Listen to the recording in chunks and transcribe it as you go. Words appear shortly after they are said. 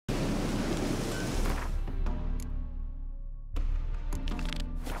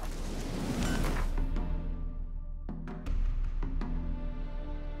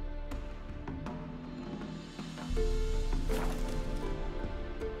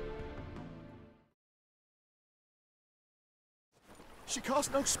She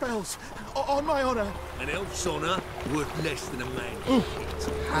cast no spells. On my honor. An elf's honor worth less than a man's.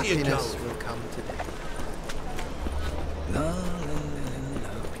 Happiness will come today. La, la, la,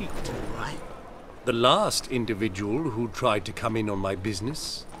 la, Peter. Right. The last individual who tried to come in on my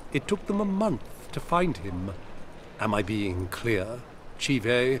business, it took them a month to find him. Am I being clear,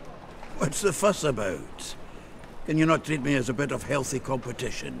 Chive? What's the fuss about? Can you not treat me as a bit of healthy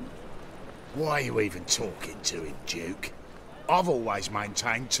competition? Why are you even talking to him, Duke? I've always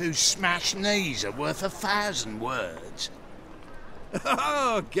maintained 2 smashed knees are worth 1,000 words.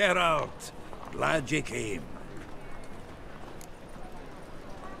 Oh, Geralt! Glad you came.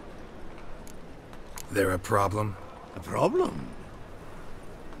 There a problem? A problem?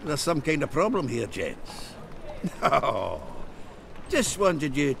 There's some kind of problem here, gents. Oh, just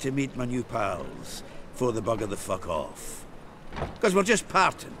wanted you to meet my new pals before the bugger the fuck off. Because we're just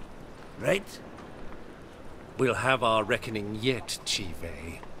parting, right? We'll have our reckoning yet,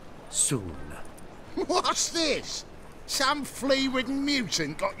 Chive. Soon. What's this? Some flea-ridden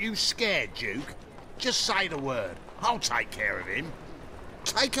mutant got you scared, Duke? Just say the word. I'll take care of him.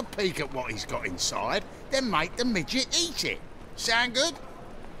 Take a peek at what he's got inside, then make the midget eat it. Sound good?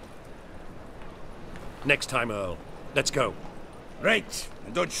 Next time, Earl. Let's go. Right,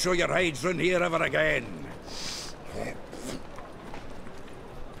 and don't show your hides round here ever again.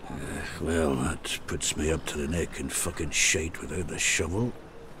 Well, that puts me up to the neck in fucking shite without the shovel.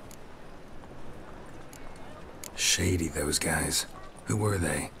 Shady, those guys. Who were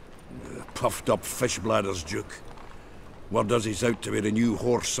they? Puffed up fish bladders, Duke. Word does he's out to be the new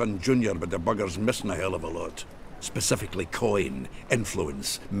Whoreson Jr., but the bugger's missing a hell of a lot. Specifically coin,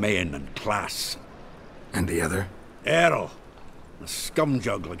 influence, men, and class. And the other? Earl. A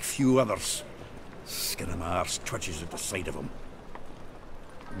scumjug like few others. Skin of my arse twitches at the sight of him.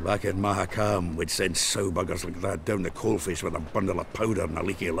 Back in Mahakam, we'd send sow buggers like that down the coalface with a bundle of powder and a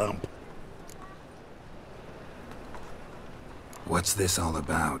leaky lamp. What's this all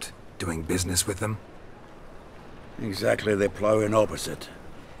about? Doing business with them? Exactly the ploughing opposite.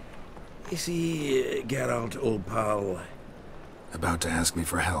 You see, Geralt, old pal... About to ask me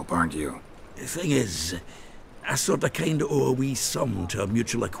for help, aren't you? The thing is, I sort of kinda owe a wee sum to a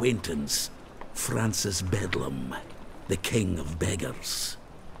mutual acquaintance. Francis Bedlam, the king of beggars.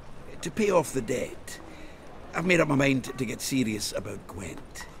 To pay off the debt, I've made up my mind to get serious about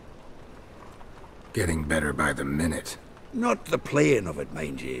Gwent. Getting better by the minute. Not the playing of it,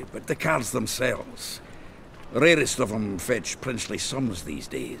 mind ye, but the cards themselves. The rarest of them fetch princely sums these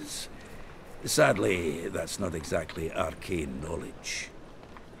days. Sadly, that's not exactly arcane knowledge.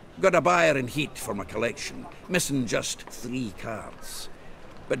 Got a buyer in heat for my collection, missing just 3 cards.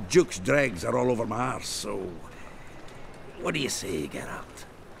 But Duke's dregs are all over my arse, so... What do you say, Geralt?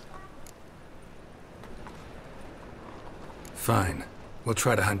 Fine. We'll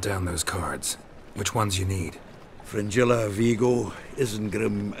try to hunt down those cards. Which ones you need? Fringilla, Vigo,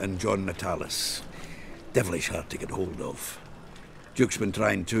 Isengrim, and John Natalis. Devilish hard to get hold of. Duke's been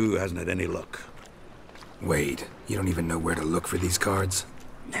trying too, hasn't had any luck. Wait, you don't even know where to look for these cards?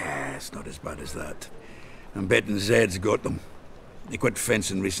 Nah, it's not as bad as that. I'm betting Zed's got them. He quit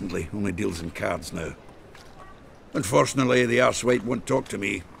fencing recently, only deals in cards now. Unfortunately, the arsewite won't talk to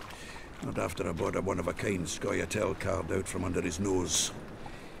me. Not after I bought a one-of-a-kind Scoia'tael card out from under his nose.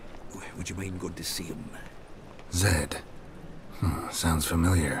 Would you mind going to see him? Zed. Sounds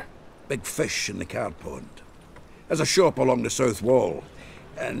familiar. Big fish in the card pond. There's a shop along the south wall.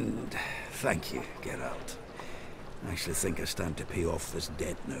 And thank you, Geralt. I actually think I stand to pay off this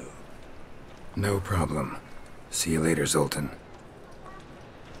debt now. No problem. See you later, Zoltan.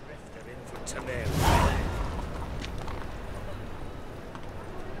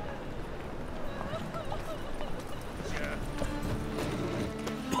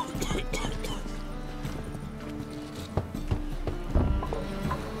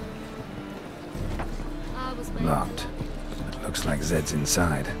 Locked. It looks like Zed's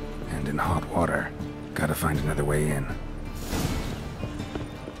inside, and in hot water. Gotta find another way in.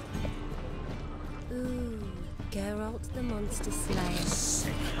 Ooh, Geralt the Monster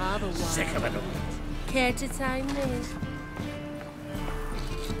Slayer. Otherwise, Sick of it all. care to tame me?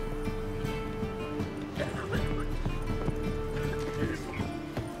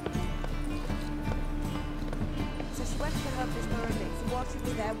 So she went to the herbalist Marylix, and while she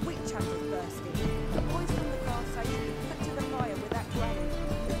was there, witch hunters burst in. The boys from the car say she was put to the fire with that granny.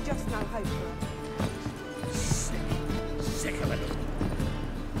 There's just no hope for her. Sick of it all.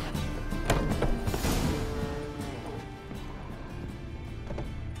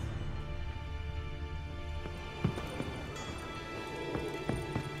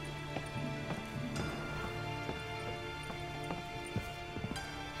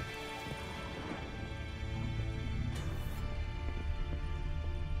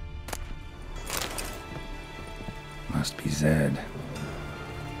 Zed.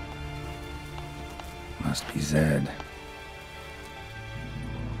 Must be Zed.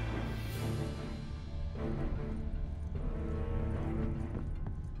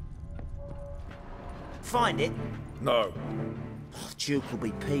 Find it? No. Oh, Duke will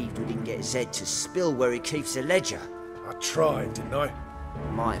be peeved we didn't get Zed to spill where he keeps the ledger. I tried, didn't I?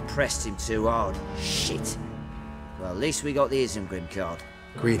 Might have pressed him too hard. Shit. Well, at least we got the Isengrim card.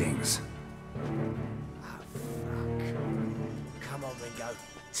 Greetings. Oh, fuck. Come on, Ringo.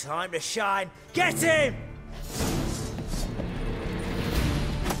 Time to shine. Get him!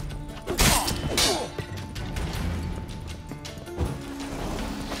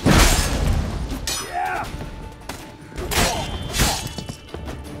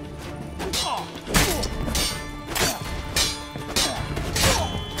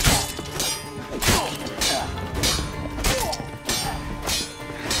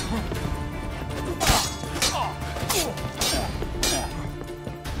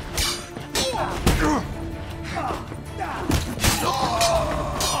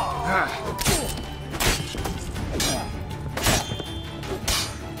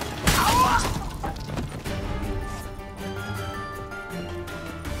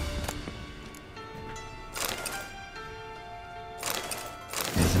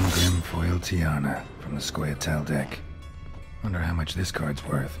 Isengrim foil Tiana from the Scoia'tael deck. Wonder how much this card's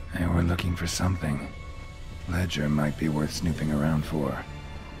worth. And we're looking for something. Ledger might be worth snooping around for.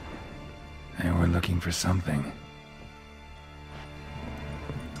 And we're looking for something.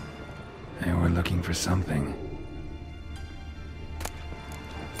 And we're looking for something.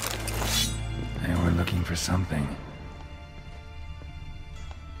 And we're looking for something.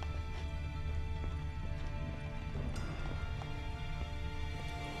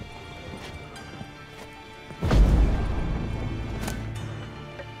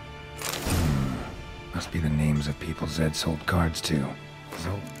 Must be the names of people Zed sold cards to.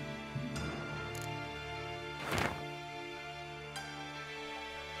 Zoltan.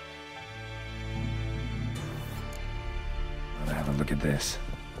 Let's have a look at this.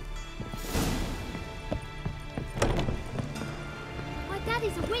 My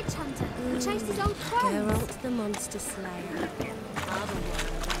daddy's a witch hunter. He chased his old friends. Geralt the monster slayer.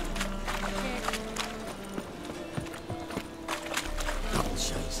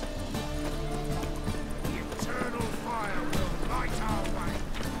 Chase. Eternal fire will light our way.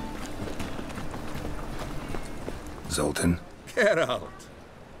 Zoltan? Geralt.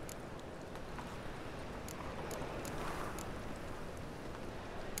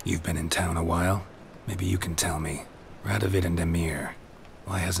 You've been in town a while? Maybe you can tell me. Radovid and Emir.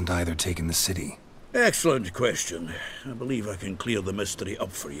 Why hasn't either taken the city? Excellent question. I believe I can clear the mystery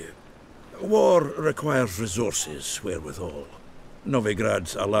up for you. War requires resources wherewithal.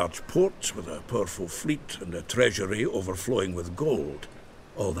 Novigrad's a large port with a powerful fleet and a treasury overflowing with gold.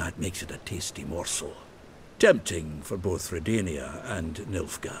 All that makes it a tasty morsel. Tempting for both Redania and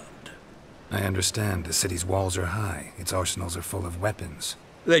Nilfgaard. I understand the city's walls are high, its arsenals are full of weapons.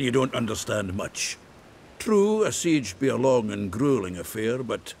 Then you don't understand much. True, a siege be a long and grueling affair,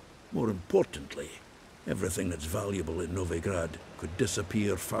 but more importantly, everything that's valuable in Novigrad could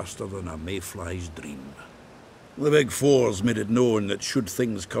disappear faster than a mayfly's dream. The Big Four's made it known that should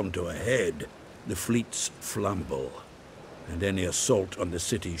things come to a head, the fleet's flammable, and any assault on the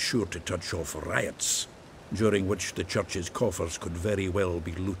city's sure to touch off riots, during which the church's coffers could very well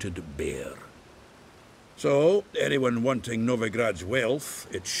be looted bare. So, anyone wanting Novigrad's wealth,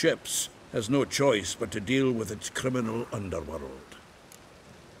 its ships, has no choice but to deal with its criminal underworld.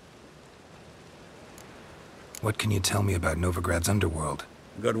 What can you tell me about Novigrad's underworld?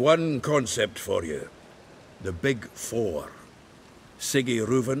 Got one concept for you. The Big Four. Siggy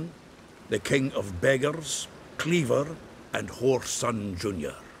Reuven, the King of Beggars, Cleaver, and Whoreson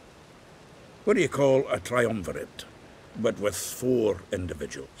Jr. What do you call a triumvirate, but with 4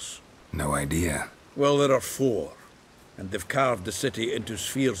 individuals? No idea. Well, there are 4, and they've carved the city into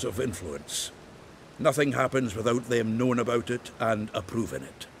spheres of influence. Nothing happens without them knowing about it and approving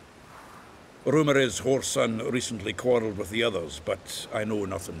it. Rumour is Whoreson recently quarrelled with the others, but I know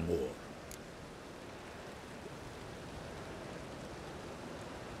nothing more.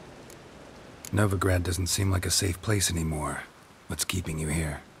 Novigrad doesn't seem like a safe place anymore. What's keeping you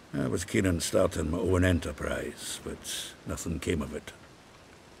here? I was keen on starting my own enterprise, but nothing came of it.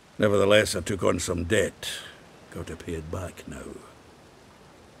 Nevertheless, I took on some debt. Got to pay it back now.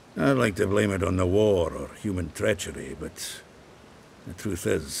 I'd like to blame it on the war or human treachery, but the truth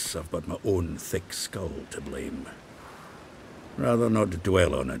is, I've got my own thick skull to blame. Rather not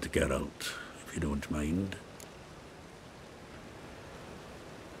dwell on it, Geralt, if you don't mind.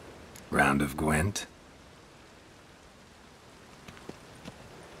 Round of Gwent?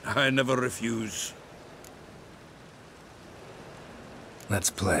 I never refuse. Let's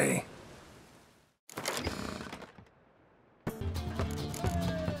play.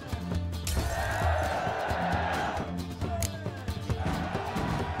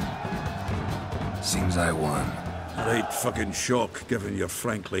 Seems I won. Right fucking shock, given your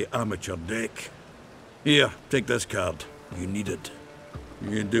frankly amateur deck. Here, take this card. You need it.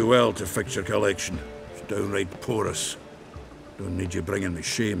 You can do well to fix your collection. It's downright porous. Don't need you bringing me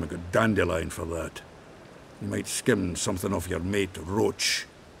shame. I got dandelion for that. You might skim something off your mate, Roach.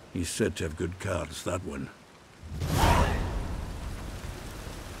 He's said to have good cards, that one.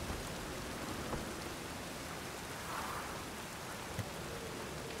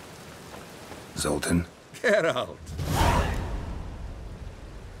 Zoltan, Geralt!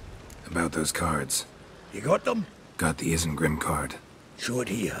 about those cards. You got them? Got the Isengrim card. Show it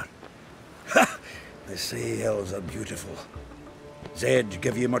here. Ha! They say elves are beautiful. Zed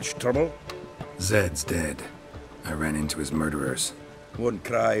give you much trouble? Zed's dead. I ran into his murderers. Won't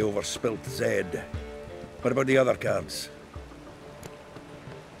cry over spilt Zed. What about the other cards?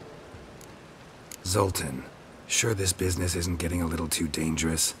 Zoltan, sure this business isn't getting a little too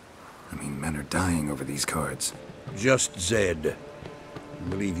dangerous? I mean, men are dying over these cards. Just Zed.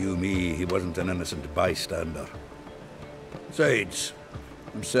 Believe you me, he wasn't an innocent bystander. Besides,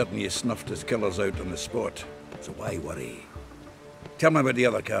 I'm certain you snuffed his killers out on the spot, so why worry? Tell me about the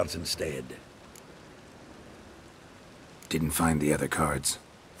other cards instead. Didn't find the other cards.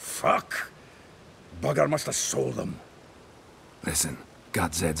 Fuck! Bugger must have sold them. Listen,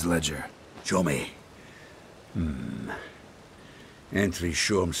 got Zed's ledger. Show me. Entries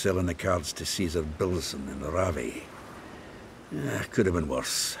show him selling the cards to Caesar Bilson in Ravi. Could have been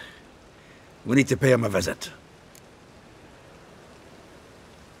worse. We need to pay him a visit.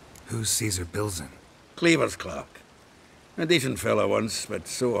 Who's Caesar Bilson? Cleaver's clerk. A decent fellow once, but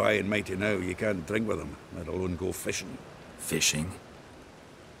so high and mighty now you can't drink with him, let alone go fishing. Fishing?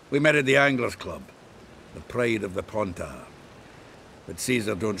 We met at the Anglers Club, the pride of the Pontar. But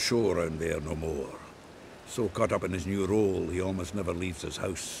Caesar don't show around there no more. So caught up in his new role, he almost never leaves his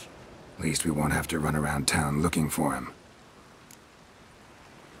house. At least we won't have to run around town looking for him.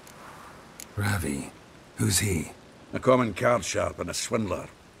 Ravi, who's he? A common card sharp and a swindler.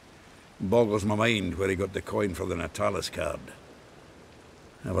 Boggles my mind where he got the coin for the Natalis card.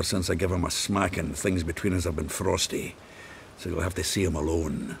 Ever since I gave him a smacking, things between us have been frosty, so you'll have to see him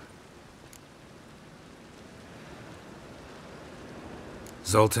alone.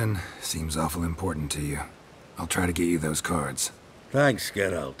 Zoltan, seems awful important to you. I'll try to get you those cards. Thanks,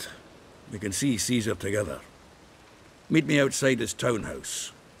 Geralt. We can see Caesar together. Meet me outside his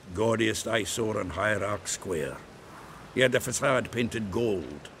townhouse. Gaudiest eyesore on Hierarch Square. He had the facade painted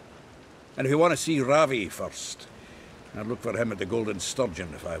gold. And if you want to see Ravi first, I'd look for him at the Golden Sturgeon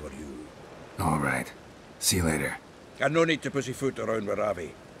if I were you. All right. See you later. And no need to pussyfoot around with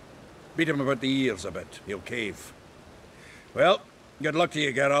Ravi. Beat him about the ears a bit. He'll cave. Well, good luck to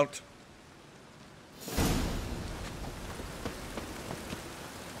you, Geralt.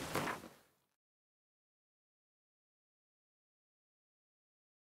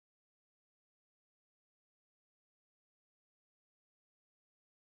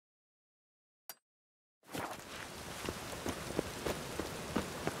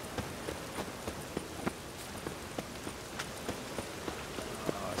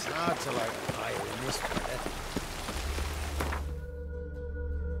 It's hard to light a fire in this weather.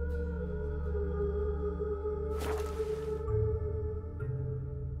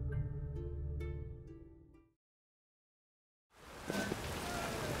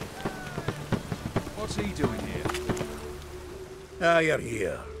 What's he doing here? Ah, you're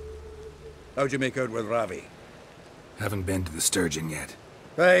here. How'd you make out with Ravi? Haven't been to the Sturgeon yet.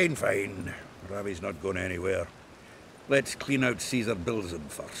 Fine, fine. Ravi's not going anywhere. Let's clean out Caesar Bilson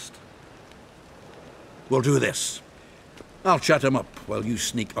first. We'll do this. I'll chat him up while you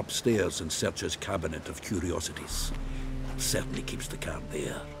sneak upstairs and search his cabinet of curiosities. Certainly keeps the card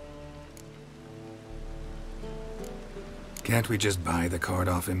there. Can't we just buy the card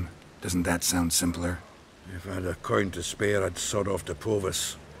off him? Doesn't that sound simpler? If I had a coin to spare, I'd sod off to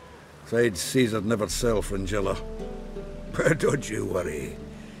Provis. Besides, Caesar'd never sell Fringilla. But don't you worry.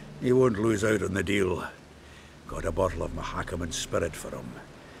 He won't lose out on the deal. Got a bottle of Mahakaman spirit for him.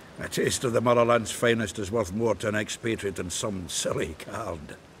 A taste of the motherland's finest is worth more to an expatriate than some silly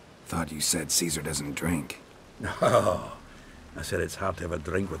card. Thought you said Caesar doesn't drink. No. I said it's hard to have a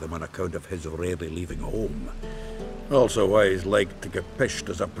drink with him on account of his rarely leaving home. Also why he's like to get pished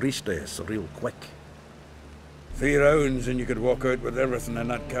as a priestess real quick. 3 rounds and you could walk out with everything in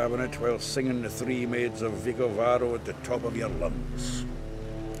that cabinet while singing the 3 Maids of Vicovaro at the top of your lungs.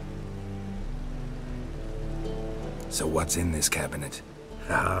 So what's in this cabinet?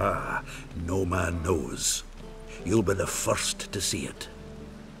 Ah, no man knows. You'll be the first to see it.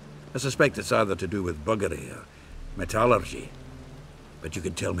 I suspect it's either to do with buggery or metallurgy. But you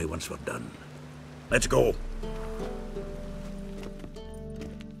can tell me once we're done. Let's go.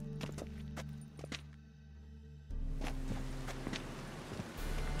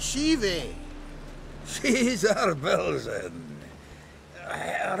 Shivi! Caesar Belzen.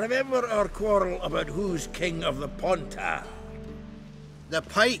 Remember our quarrel about who's king of the Pontar? The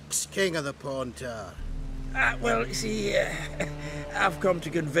Pike's king of the Pontar. Well, you see, I've come to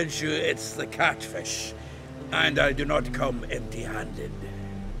convince you it's the catfish, and I do not come empty-handed.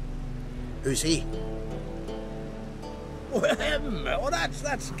 Who's he? Well, him. Oh,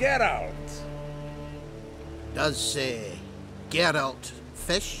 that's Geralt. Does Geralt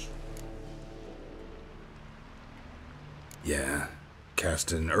fish? Yeah.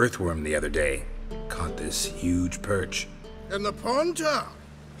 Cast an earthworm the other day. Caught this huge perch. In the Pontar?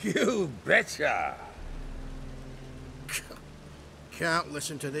 You betcha. Can't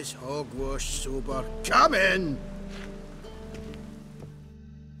listen to this hogwash sober. Come in!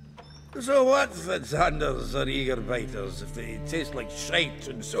 So what, Fitzhanders or eager biters, if they taste like shite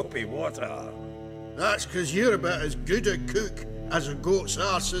and soapy water? That's 'cause you're about as good a cook as a goat's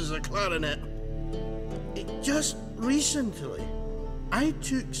arse is a clarinet. Just recently, I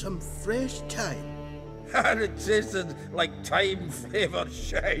took some fresh thyme. And it tasted like thyme-flavoured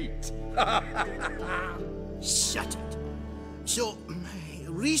shite. Shut it. So,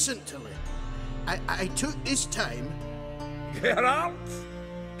 recently, I took this thyme. Geralt,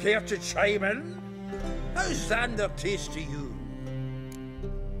 care to chime in? How's Xander taste to you?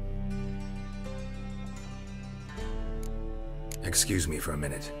 Excuse me for a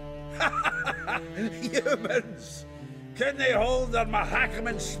minute. Humans! Can they hold their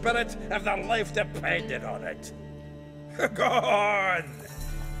Mahakaman spirit if their life depended on it? Go on!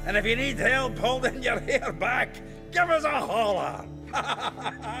 And if you need help holding your hair back, give us a holler!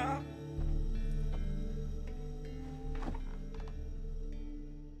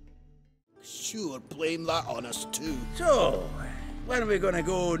 Sure, blame that on us too. So, when are we gonna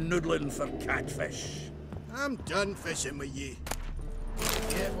go noodling for catfish? I'm done fishing with you.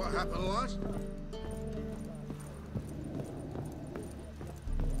 Get what happened last?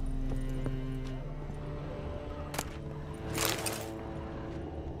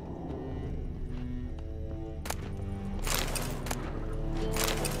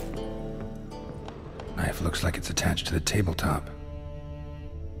 Knife looks like it's attached to the tabletop.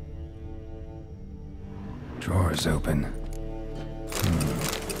 Drawer's open.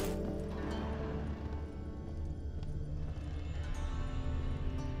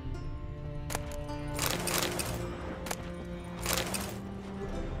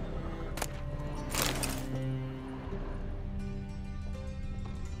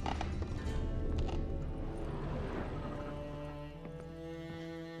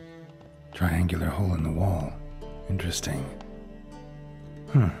 Triangular hole in the wall. Interesting.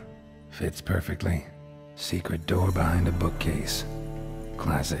 Fits perfectly. Secret door behind a bookcase.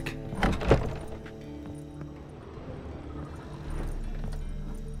 Classic.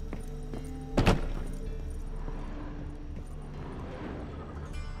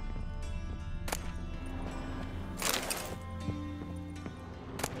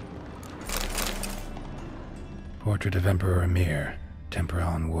 Portrait of Emperor Emir, tempera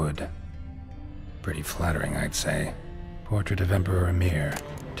on wood. Pretty flattering, I'd say. Portrait of Emperor Emir,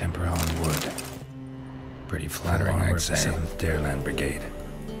 tempera on wood. Pretty flattering, I'd say. 7th Dareland Brigade.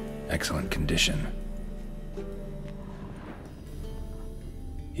 Excellent condition.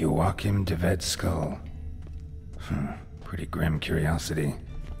 Joachim de Ved's skull. Pretty grim curiosity.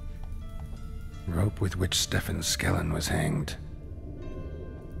 Rope with which Stefan Skellen was hanged.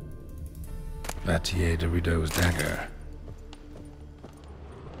 Vatier de Rideau's dagger.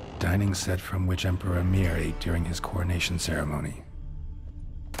 Dining set from which Emperor Emir ate during his coronation ceremony.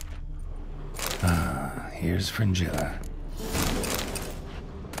 Here's Fringilla.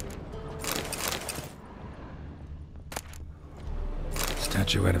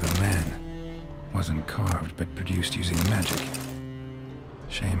 Statuette of a man. Wasn't carved, but produced using magic.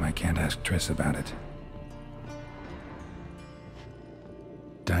 Shame I can't ask Triss about it.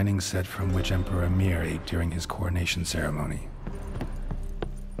 Dining set from which Emperor Emir ate during his coronation ceremony.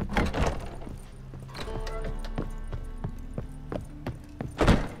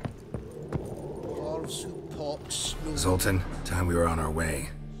 Zoltan, time we were on our way.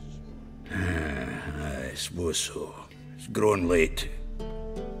 I suppose so. It's growing late.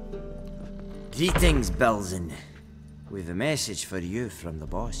 Greetings, Belzen. We've a message for you from the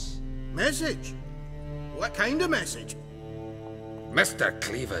boss. Message? What kind of message? Mr.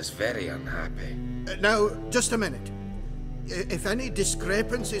 Cleaver's very unhappy. Now, just a minute. If any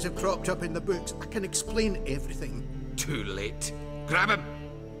discrepancies have cropped up in the books, I can explain everything. Too late. Grab him!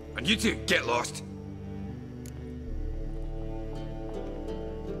 And you two, get lost.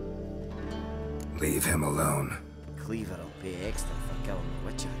 Leave him alone. Cleaver will pay extra for killing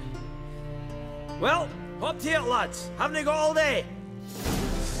the Witcher. Well, up to it, lads. Haven't you got all day?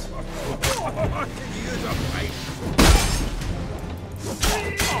 I can use a fight.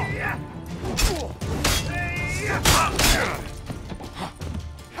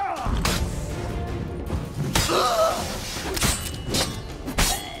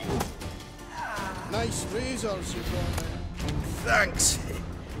 Nice razors you brought me. Thanks.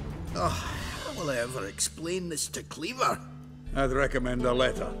 Oh, how will I ever explain this to Cleaver? I'd recommend a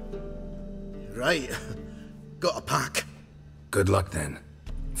letter. Right. Got a pack. Good luck then.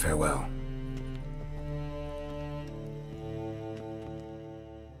 Farewell.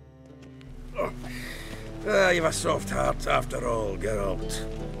 You've a soft heart after all, Geralt.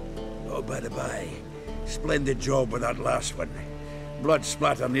 Oh, by the by, splendid job with that last one. Blood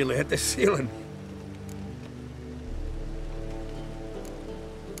splatter nearly hit the ceiling.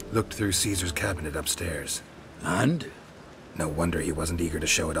 Looked through Caesar's cabinet upstairs. And? No wonder he wasn't eager to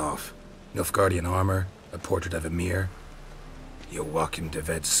show it off. Nilfgaardian armor, a portrait of Emir, Joachim de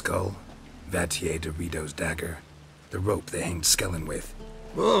Ved's skull, Vatier de Rideau's dagger, the rope they hanged Skellen with.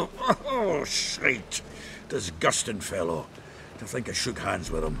 Oh, shite. Disgusting fellow. To think I shook hands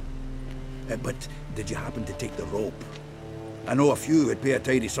with him. But did you happen to take the rope? I know a few would pay a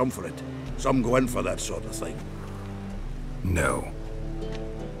tidy sum for it. Some go in for that sort of thing. No.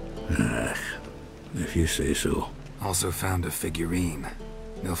 If you say so. Also found a figurine.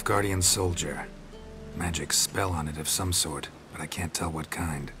 Nilfgaardian soldier. Magic spell on it of some sort, but I can't tell what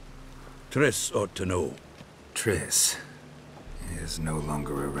kind. Triss ought to know. Triss is no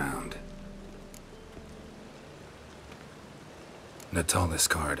longer around. Natalis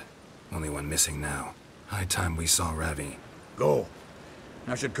card. Only one missing now. High time we saw Ravi. Go.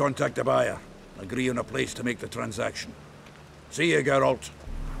 I should contact the buyer. Agree on a place to make the transaction. See you, Geralt.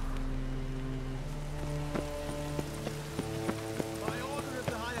 By order of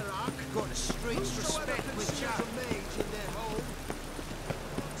the hierarch, got a street's respect with Jack mage in their home.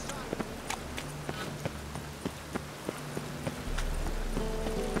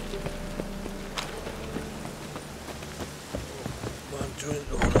 One drink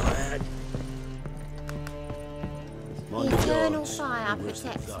all I had. The eternal fire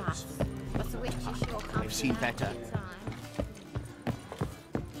protects us, but the witch is sure comes. I've seen better.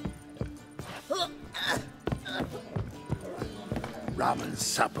 Rum and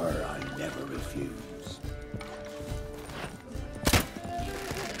supper I never refuse.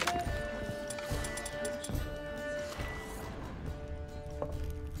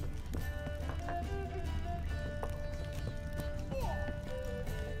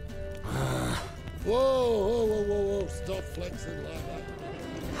 Whoa, stop flexing like that.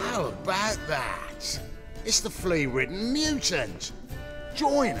 How about that? It's the flea-ridden mutant.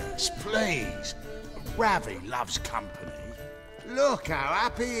 Join us, please. Ravi loves company. Look how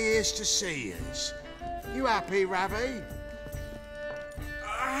happy he is to see us. You happy, Ravi?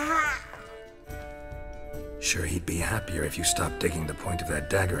 Sure he'd be happier if you stopped digging the point of that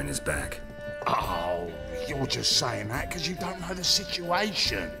dagger in his back. Oh, you're just saying that because you don't know the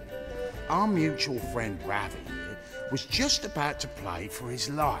situation. Our mutual friend Ravi here was just about to play for his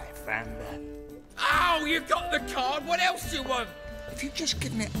life and... Oh, you've got the card. What else do you want? If you'd just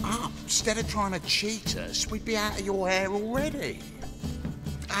given it up instead of trying to cheat us, we'd be out of your hair already.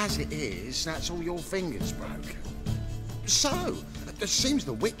 As it is, that's all your fingers broken. So, it seems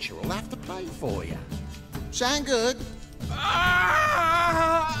the Witcher will have to pay for you. Sound good?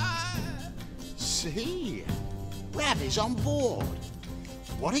 See? Ravi's on board.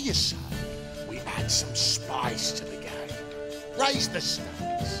 What do you say? We add some spice to the game. Raise the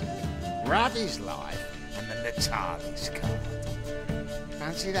stakes. Ravi's life and the Natalis card.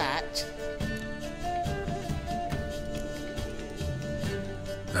 Fancy that?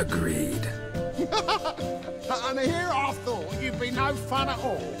 Agreed. And here I thought you'd be no fun at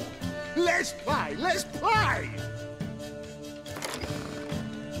all. Let's play, let's play!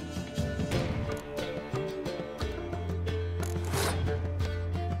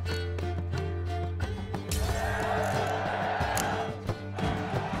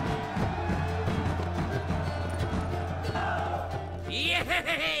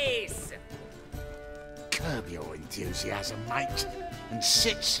 Yes! Curb your enthusiasm, mate, and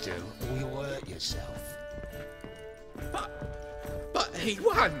sit still or you'll hurt yourself. But he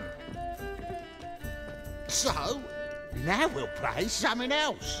won! So, now we'll play something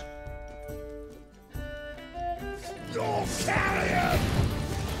else. You'll carry him!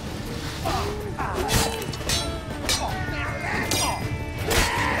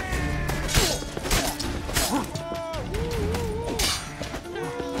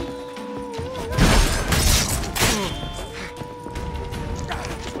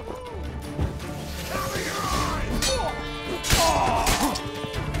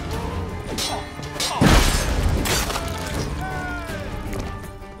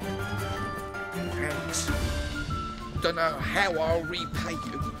 Don't know how I'll repay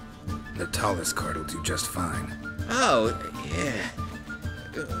you. The tallest card will do just fine. Oh, yeah.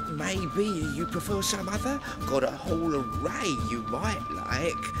 Maybe you prefer some other? Got a whole array you might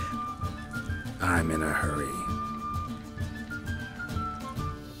like. I'm in a hurry.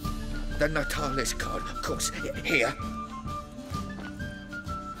 The Natalis card, of course. Here.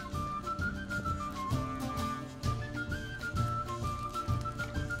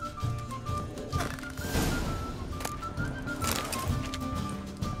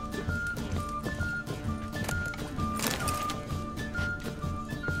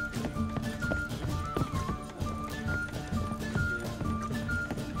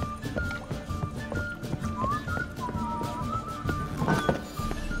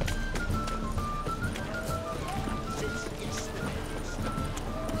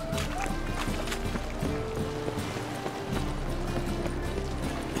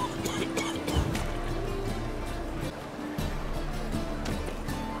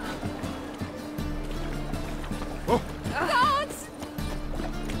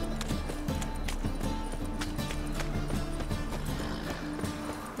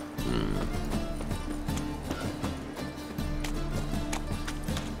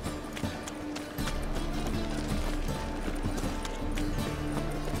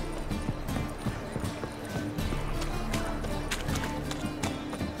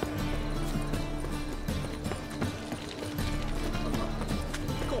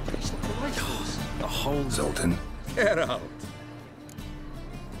 Zoltan. Get out.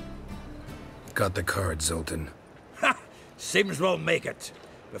 Got the card, Zoltan. Ha! Seems we'll make it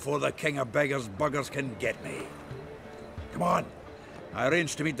before the king of beggars buggers can get me. Come on. I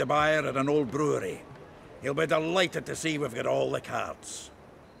arranged to meet the buyer at an old brewery. He'll be delighted to see we've got all the cards.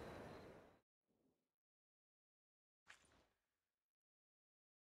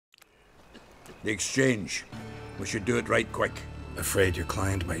 The exchange. We should do it right quick. Afraid your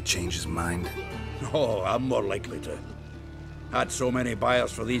client might change his mind? Oh, I'm more likely to. Had so many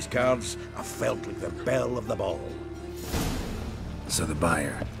buyers for these cards, I felt like the belle of the ball. So the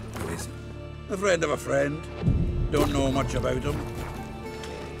buyer, who is he? A friend of a friend. Don't know much about him.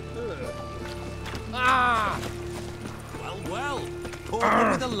 Ah! Well.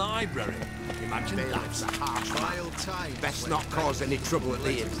 Over the library. Imagine that's a harsh trial time. Best not cause any trouble at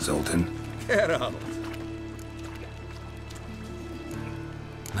the inn. Zoltan. Get out.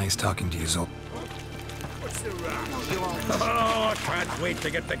 Nice talking to you, Zoltan. What's the rush? Oh, I can't wait to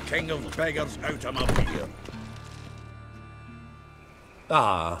get the king of beggars out of my here.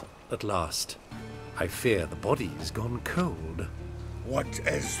 Ah, at last. I fear the body's gone cold. What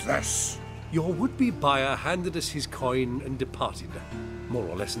is this? Your would-be buyer handed us his coin and departed. More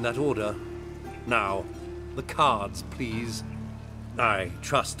or less in that order. Now, the cards, please. I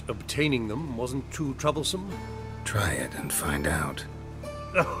trust obtaining them wasn't too troublesome. Try it and find out.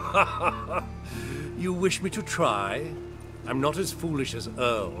 You wish me to try? I'm not as foolish as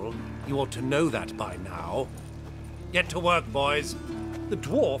Earl. You ought to know that by now. Get to work, boys. The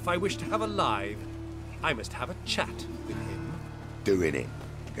dwarf I wish to have alive. I must have a chat with him. Doing it.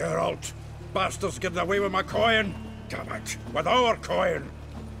 Geralt, bastards getting away with my coin. Damn it, with our coin.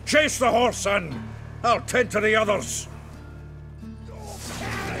 Chase the horse, son. I'll tend to the others.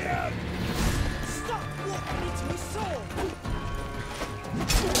 Stop walking into his sword!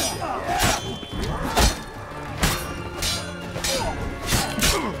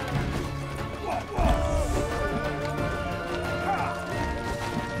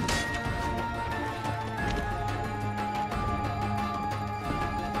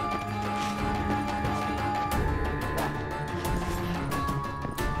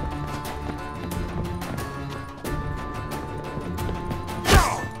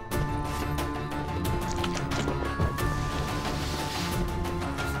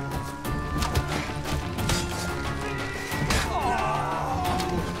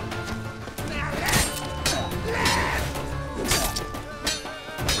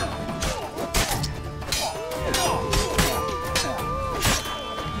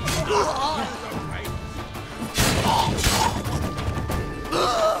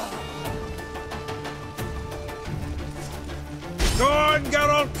 on,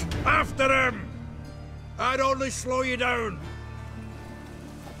 Geralt! After him! I'd only slow you down.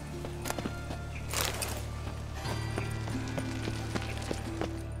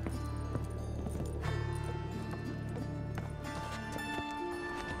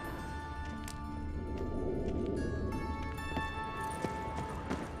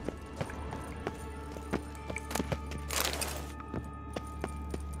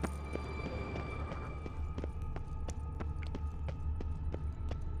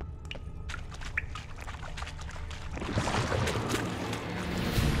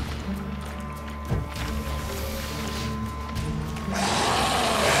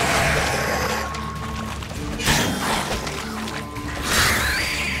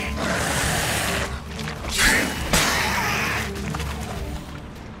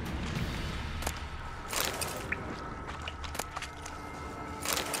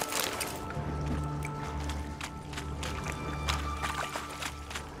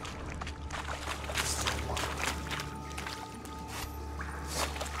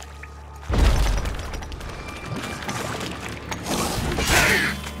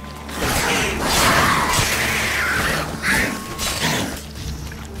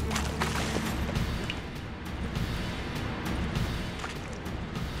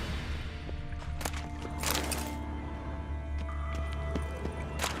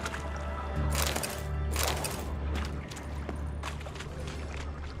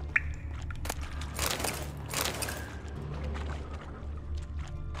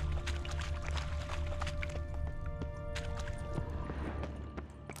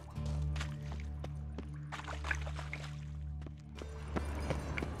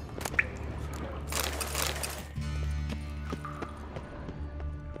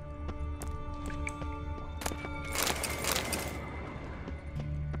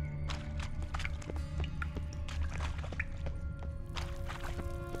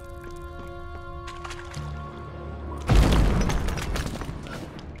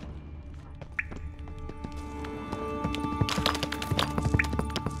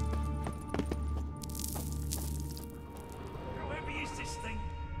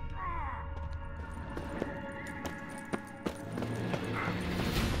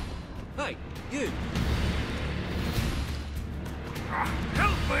 You!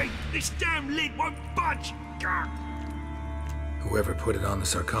 Help me! This damn lid won't budge! Whoever put it on the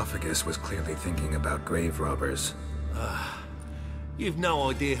sarcophagus was clearly thinking about grave robbers. You've no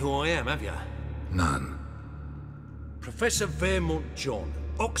idea who I am, have you? None. Professor Vermont John,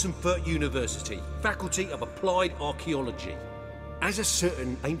 Oxenford University, Faculty of Applied Archaeology. As a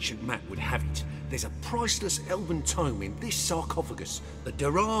certain ancient map would have it, there's a priceless elven tome in this sarcophagus, the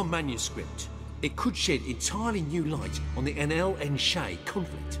Durar manuscript. It could shed entirely new light on the Enel and Shay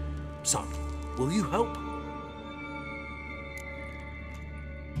conflict. So, will you help?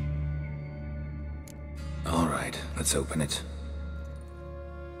 All right, let's open it.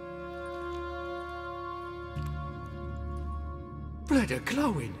 Blood are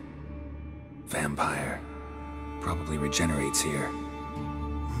glowing. Vampire. Probably regenerates here.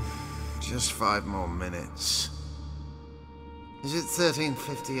 Just 5 more minutes. Is it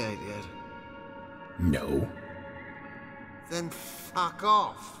 1358 yet? No. Then fuck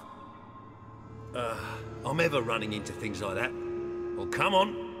off. I'm ever running into things like that. Well, come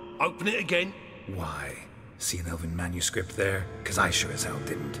on, open it again. Why? See an elven manuscript there? 'Cause I sure as hell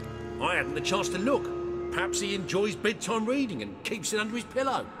didn't. I hadn't the chance to look. Perhaps he enjoys bedtime reading and keeps it under his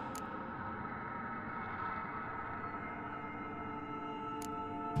pillow.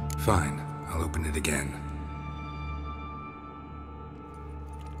 Fine, I'll open it again.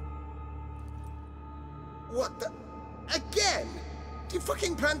 What the... Again? Do you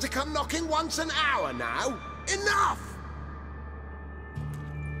fucking plan to come knocking once an hour now? Enough!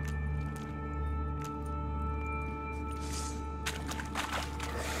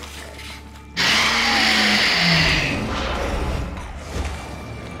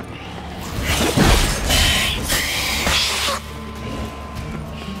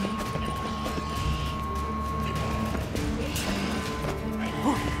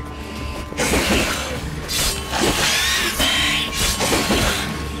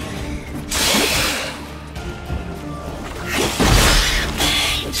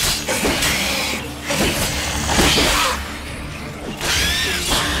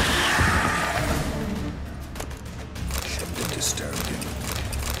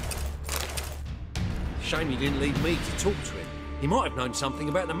 Shame he didn't leave me to talk to him. He might have known something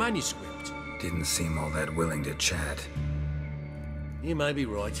about the manuscript. Didn't seem all that willing to chat. You may be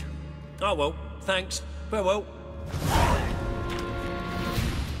right. Oh well, thanks. Farewell.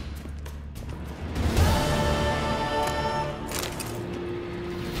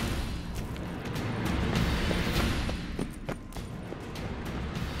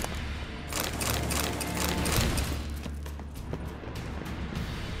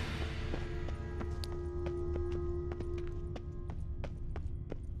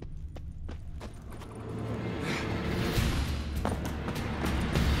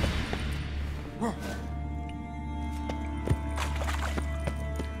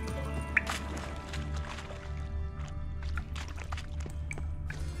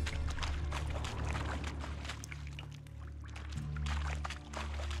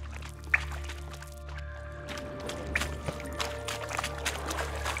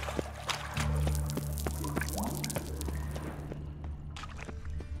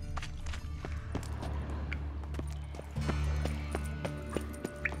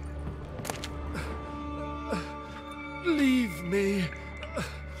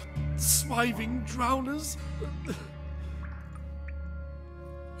 surviving drowners.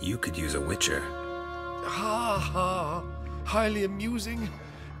 You could use a witcher. Ha ha. Highly amusing.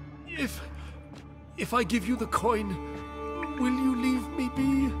 If I give you the coin, will you leave me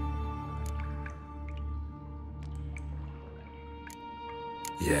be?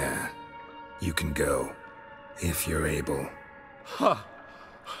 Yeah, you can go, if you're able. Ha!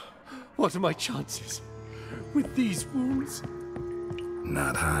 What are my chances with these wounds?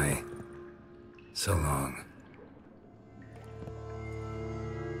 Not high. So long.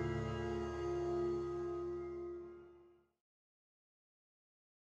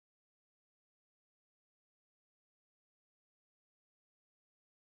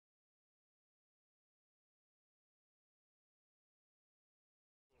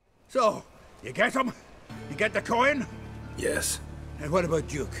 So, you get him? You get the coin? Yes. And what about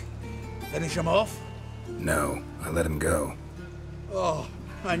Duke? Finish him off? No, I let him go. Oh,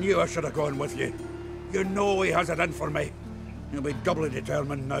 I knew I should have gone with you. You know he has it in for me. He'll be doubly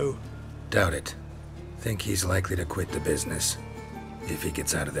determined now. Doubt it. Think he's likely to quit the business, if he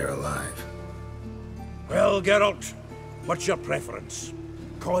gets out of there alive. Well, Geralt, what's your preference?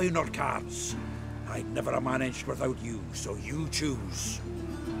 Coin or cards? I'd never have managed without you, so you choose.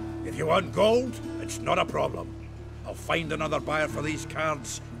 If you want gold, it's not a problem. I'll find another buyer for these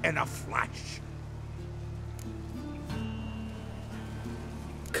cards in a flash.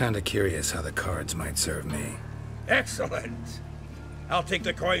 Kinda curious how the cards might serve me. Excellent! I'll take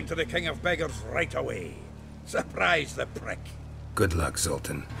the coin to the King of Beggars right away. Surprise the prick. Good luck,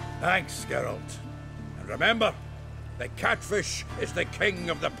 Zoltan. Thanks, Geralt. And remember, the catfish is the king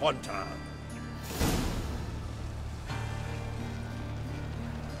of the Pontar.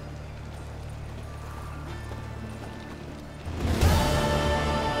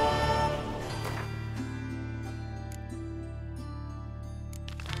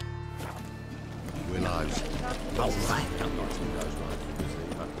 Willows. Oh, right. That nice one goes right.